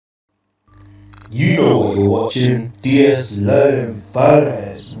You know what you're watching, DS Learn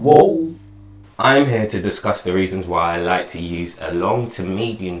Finance, whoa! I'm here to discuss the reasons why I like to use a long to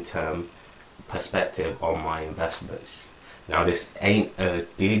medium term perspective on my investments. Now this ain't a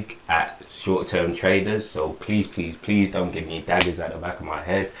dig at short term traders, so please don't give me daggers at the back of my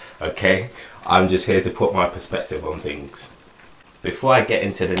head, okay? I'm just here to put my perspective on things. Before I get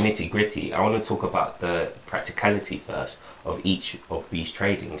into the nitty gritty, I want to talk about the practicality first of each of these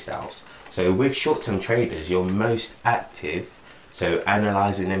trading styles. So with short-term traders, you're most active, so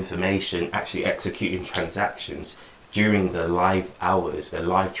analyzing information, actually executing transactions during the live hours, the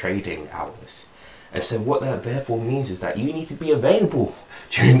live trading hours. And so what that therefore means is that you need to be available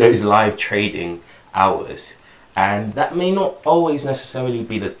during those live trading hours. And that may not always necessarily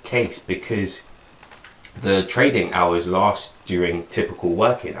be the case because the trading hours last during typical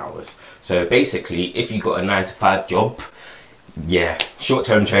working hours. So basically, if you got a 9-to-5 job, yeah,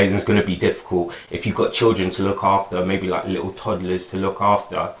 short-term trading is going to be difficult. If you've got children to look after, maybe like little toddlers to look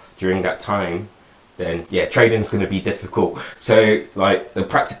after during that time, then yeah, trading is going to be difficult. So like the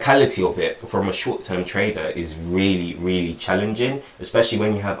practicality of it from a short-term trader is really challenging, especially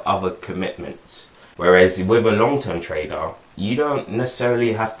when you have other commitments. Whereas with a long-term trader, you don't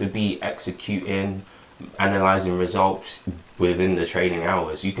necessarily have to be executing, analyzing results within the trading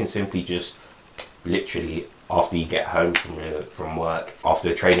hours. You can simply just literally after you get home from work, after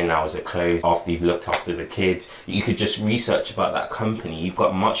the trading hours are closed, after you've looked after the kids, you could just research about that company. You've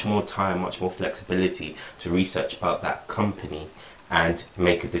got much more time, much more flexibility to research about that company and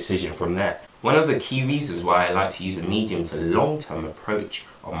make a decision from there. One of the key reasons why I like to use a medium to long-term approach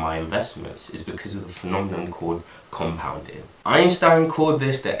on my investments is because of the phenomenon called compounding. Einstein called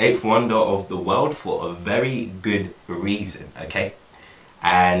this the eighth wonder of the world for a very good reason, okay?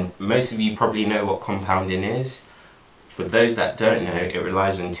 And most of you probably know what compounding is. For those that don't know, it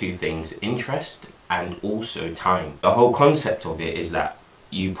relies on two things: interest and also time. The whole concept of it is that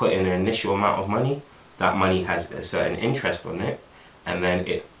you put in an initial amount of money, that money has a certain interest on it, and then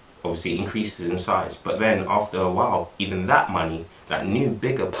it obviously increases in size. But then after a while, even that money, that new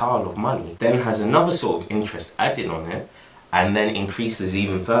bigger pile of money, then has another sort of interest added on it, and then increases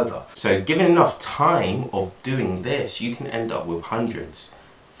even further. So given enough time of doing this, you can end up with hundreds,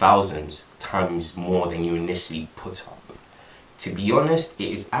 thousands times more than you initially put up. To be honest,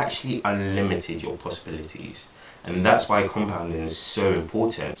 it is actually unlimited, your possibilities. And that's why compounding is so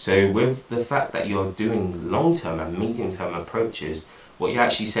important. So with the fact that you're doing long-term and medium-term approaches, what you're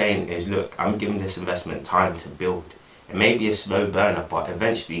actually saying is, look, I'm giving this investment time to build. It may be a slow burner, but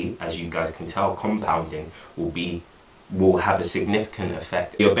eventually, as you guys can tell, compounding will have a significant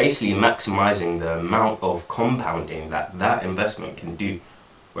effect. You're basically maximizing the amount of compounding that investment can do,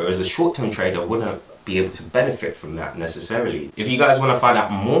 whereas a short-term trader wouldn't be able to benefit from that necessarily. If you guys want to find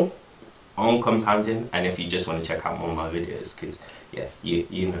out more on compounding, and if you just want to check out more of my videos, because yeah,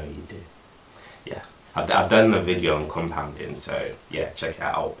 you know you do. Yeah, I've done a video on compounding, so yeah, check it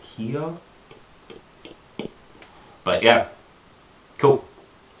out here. But yeah, cool,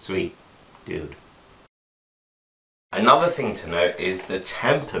 sweet, dude. Another thing to note is the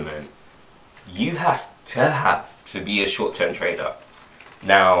temperament you have to be a short-term trader.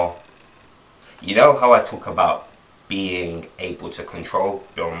 Now, you know how I talk about being able to control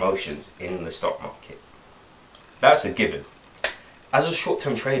your emotions in the stock market? That's a given. As a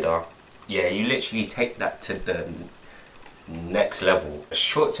short-term trader, yeah, you literally take that to the next level. A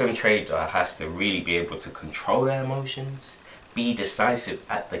short-term trader has to really be able to control their emotions, be decisive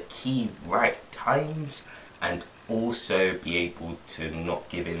at the key right times, and also be able to not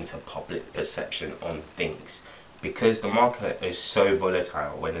give in to public perception on things, because the market is so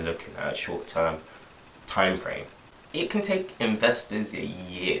volatile when looking at a short-term time frame. It can take investors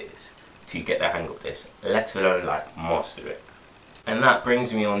years to get the hang of this, let alone like master it. And that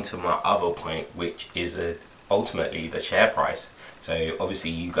brings me on to my other point, which is ultimately the share price. So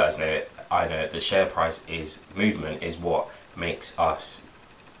obviously you guys know it, I know it, the share price movement is what makes us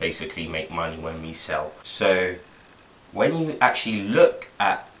basically make money when we sell. So when you actually look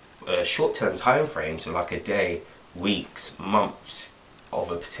at a short-term time frame, so like a day, weeks, months of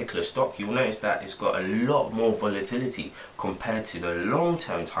a particular stock, you'll notice that it's got a lot more volatility compared to the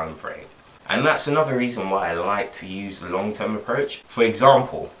long-term time frame. And that's another reason why I like to use the long-term approach. For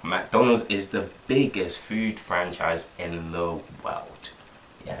example, McDonald's is the biggest food franchise in the world.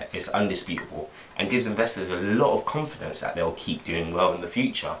 Yeah, it's undisputable and gives investors a lot of confidence that they'll keep doing well in the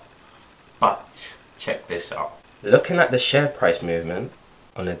future. But check this out. Looking at the share price movement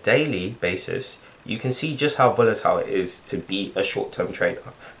on a daily basis, you can see just how volatile it is to be a short-term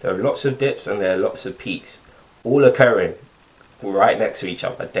trader. There are lots of dips and there are lots of peaks, all occurring right next to each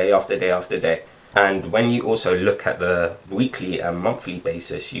other, day after day after day. And when you also look at the weekly and monthly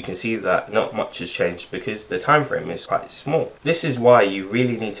basis, you can see that not much has changed because the time frame is quite small. This is why you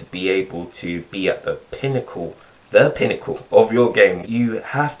really need to be able to be at the pinnacle of your game. You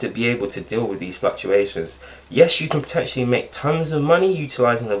have to be able to deal with these fluctuations. Yes, you can potentially make tons of money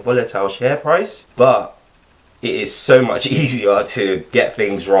utilizing a volatile share price, but it is so much easier to get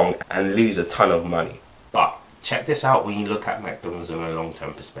things wrong and lose a ton of money. But check this out when you look at McDonald's in a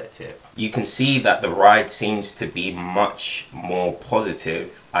long-term perspective. You can see that the ride seems to be much more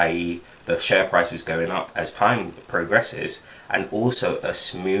positive, i.e. the share price is going up as time progresses, and also a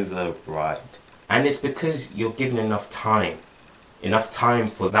smoother ride. And it's because you're given enough time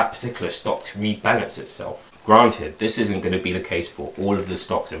for that particular stock to rebalance itself. Granted, this isn't going to be the case for all of the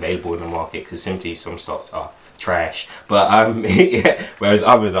stocks available in the market, because simply some stocks are trash, but yeah, whereas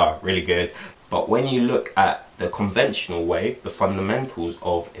others are really good. But when you look at the conventional way, the fundamentals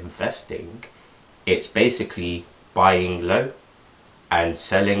of investing, it's basically buying low and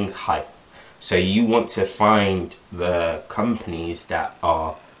selling high. So you want to find the companies that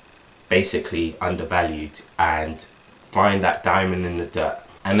are basically undervalued and find that diamond in the dirt,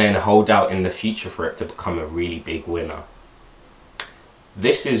 and then hold out in the future for it to become a really big winner.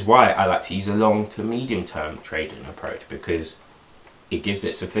 This is why I like to use a long to medium term trading approach, because it gives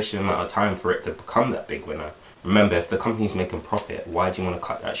it sufficient amount of time for it to become that big winner. Remember, if the company's making profit, why do you want to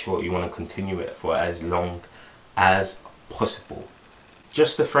cut that short? You want to continue it for as long as possible.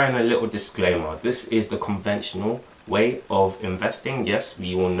 Just to throw in a little disclaimer, this is the conventional way of investing. Yes,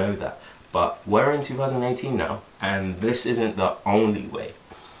 we all know that, but we're in 2018 now, and this isn't the only way.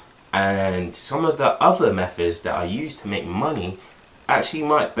 And some of the other methods that are used to make money actually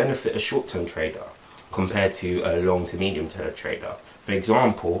might benefit a short-term trader compared to a long to medium-term trader. For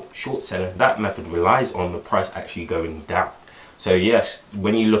example, short selling, that method relies on the price actually going down. So yes,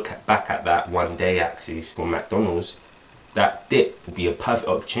 when you look back at that 1 day axis for McDonald's, that dip will be a perfect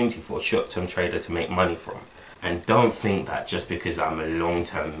opportunity for a short-term trader to make money from. And don't think that just because I'm a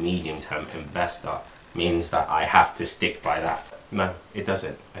long-term, medium-term investor means that I have to stick by that. No, it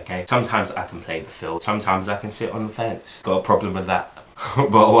doesn't, okay? Sometimes I can play the field, sometimes I can sit on the fence. Got a problem with that.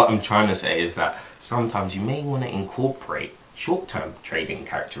 But what I'm trying to say is that sometimes you may want to incorporate short-term trading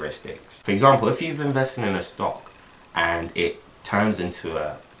characteristics. For example, if you've invested in a stock and it turns into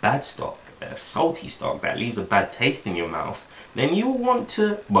a bad stock, a salty stock that leaves a bad taste in your mouth, then you will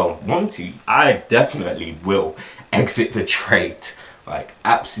I definitely will exit the trade. Like,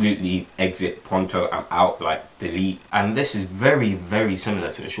 absolutely exit pronto, I'm out, like delete. And this is very, very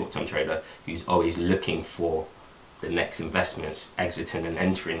similar to a short-term trader who's always looking for the next investments, exiting and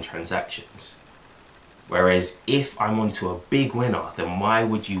entering transactions. Whereas if I'm onto a big winner, then why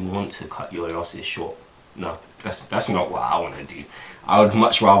would you want to cut your losses short? No, that's not what I want to do. I would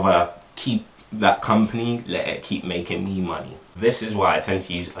much rather keep that company, let it keep making me money. This is why I tend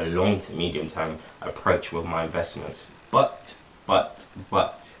to use a long to medium term approach with my investments. But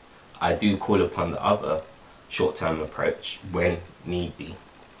I do call upon the other short term approach when need be.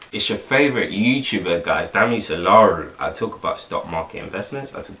 It's your favorite YouTuber, guys, Dami Solaru. I talk about stock market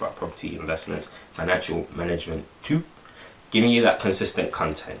investments, I talk about property investments, financial management too. Giving you that consistent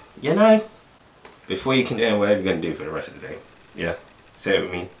content. You know, before you can do whatever you're going to do for the rest of the day. Yeah, say it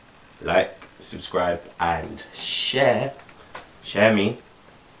with me. Like, subscribe, and share. Share me.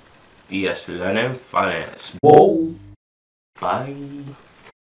 DS Learning Finance. Whoa. Bye.